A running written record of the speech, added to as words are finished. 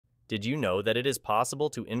Did you know that it is possible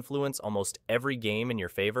to influence almost every game in your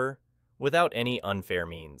favor without any unfair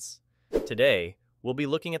means? Today, we'll be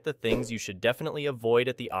looking at the things you should definitely avoid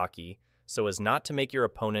at the Aki so as not to make your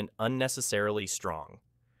opponent unnecessarily strong.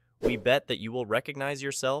 We bet that you will recognize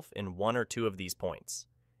yourself in one or two of these points.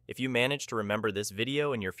 If you manage to remember this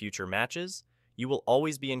video in your future matches, you will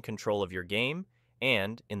always be in control of your game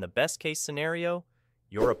and, in the best case scenario,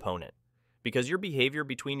 your opponent, because your behavior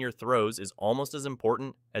between your throws is almost as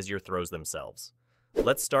important as your throws themselves.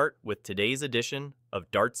 Let's start with today's edition of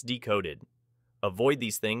Darts Decoded. Avoid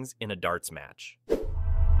these things in a darts match.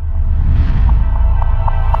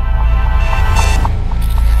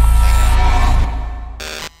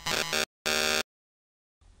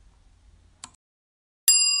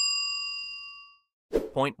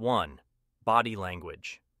 Point 1. Body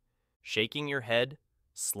language. Shaking your head,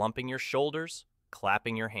 slumping your shoulders,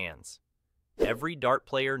 clapping your hands. Every dart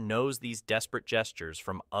player knows these desperate gestures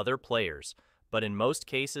from other players, but in most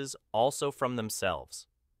cases also from themselves.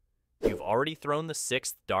 You've already thrown the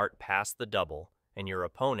sixth dart past the double, and your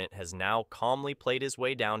opponent has now calmly played his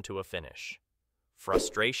way down to a finish.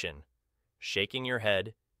 Frustration. Shaking your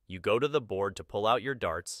head, you go to the board to pull out your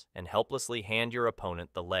darts and helplessly hand your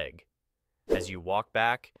opponent the leg. As you walk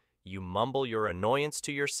back, you mumble your annoyance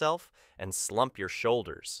to yourself and slump your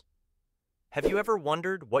shoulders. Have you ever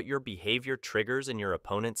wondered what your behavior triggers in your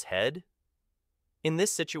opponent's head? In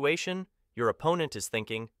this situation, your opponent is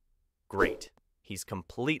thinking, "Great, he's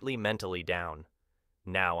completely mentally down.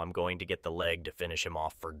 Now I'm going to get the leg to finish him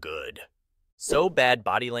off for good." So bad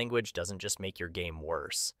body language doesn't just make your game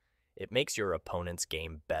worse, it makes your opponent's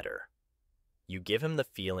game better. You give him the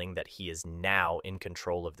feeling that he is now in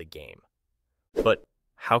control of the game. But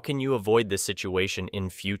how can you avoid this situation in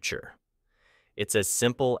future? It's as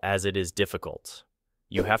simple as it is difficult.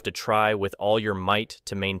 You have to try with all your might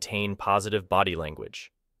to maintain positive body language.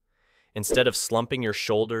 Instead of slumping your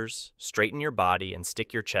shoulders, straighten your body and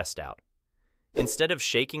stick your chest out. Instead of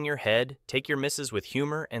shaking your head, take your misses with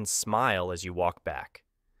humor and smile as you walk back.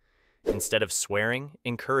 Instead of swearing,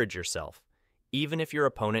 encourage yourself, even if your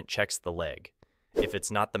opponent checks the leg. If it's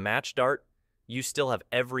not the match dart, you still have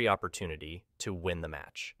every opportunity to win the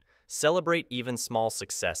match. Celebrate even small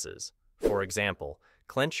successes. For example,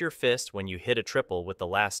 clench your fist when you hit a triple with the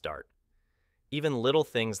last dart. Even little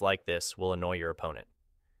things like this will annoy your opponent.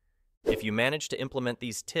 If you manage to implement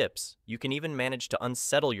these tips, you can even manage to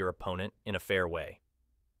unsettle your opponent in a fair way.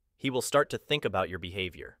 He will start to think about your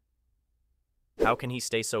behavior. How can he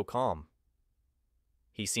stay so calm?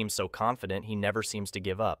 He seems so confident he never seems to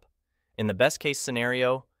give up. In the best case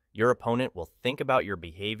scenario, your opponent will think about your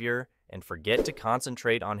behavior and forget to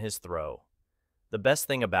concentrate on his throw. The best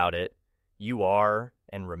thing about it, you are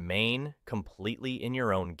and remain completely in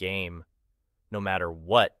your own game, no matter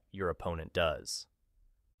what your opponent does.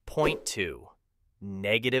 Point 2.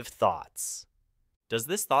 Negative thoughts. Does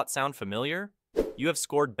this thought sound familiar? You have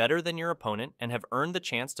scored better than your opponent and have earned the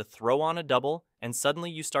chance to throw on a double, and suddenly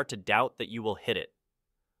you start to doubt that you will hit it.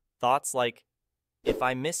 Thoughts like, if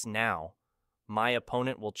I miss now, my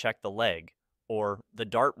opponent will check the leg, or the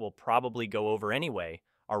dart will probably go over anyway,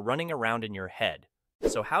 are running around in your head.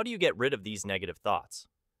 So how do you get rid of these negative thoughts?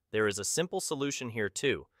 There is a simple solution here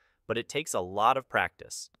too, but it takes a lot of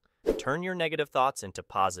practice. Turn your negative thoughts into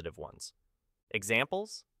positive ones.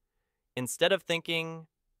 Examples? Instead of thinking,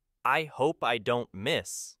 "I hope I don't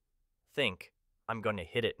miss," think, "I'm going to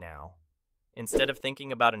hit it now." Instead of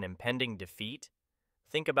thinking about an impending defeat,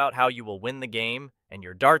 think about how you will win the game and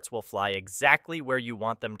your darts will fly exactly where you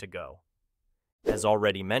want them to go. As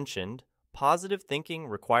already mentioned, positive thinking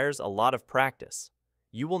requires a lot of practice.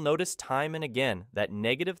 You will notice time and again that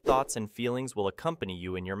negative thoughts and feelings will accompany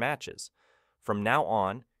you in your matches. From now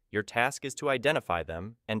on, your task is to identify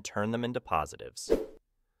them and turn them into positives.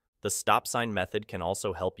 The stop sign method can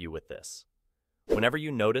also help you with this. Whenever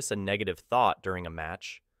you notice a negative thought during a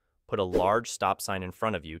match, put a large stop sign in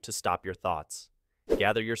front of you to stop your thoughts.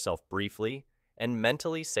 Gather yourself briefly and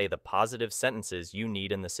mentally say the positive sentences you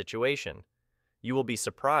need in the situation. You will be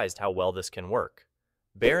surprised how well this can work.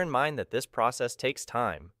 Bear in mind that this process takes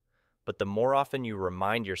time, but the more often you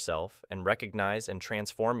remind yourself and recognize and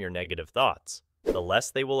transform your negative thoughts, the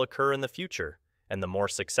less they will occur in the future, and the more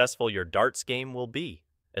successful your darts game will be,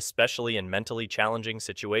 especially in mentally challenging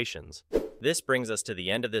situations. This brings us to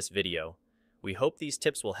the end of this video. We hope these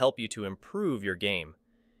tips will help you to improve your game.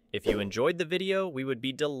 If you enjoyed the video, we would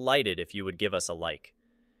be delighted if you would give us a like.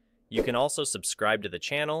 You can also subscribe to the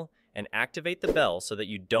channel and activate the bell so that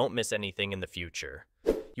you don't miss anything in the future.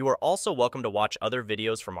 You are also welcome to watch other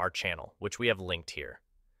videos from our channel, which we have linked here.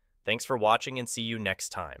 Thanks for watching and see you next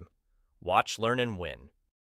time. Watch, learn, and win.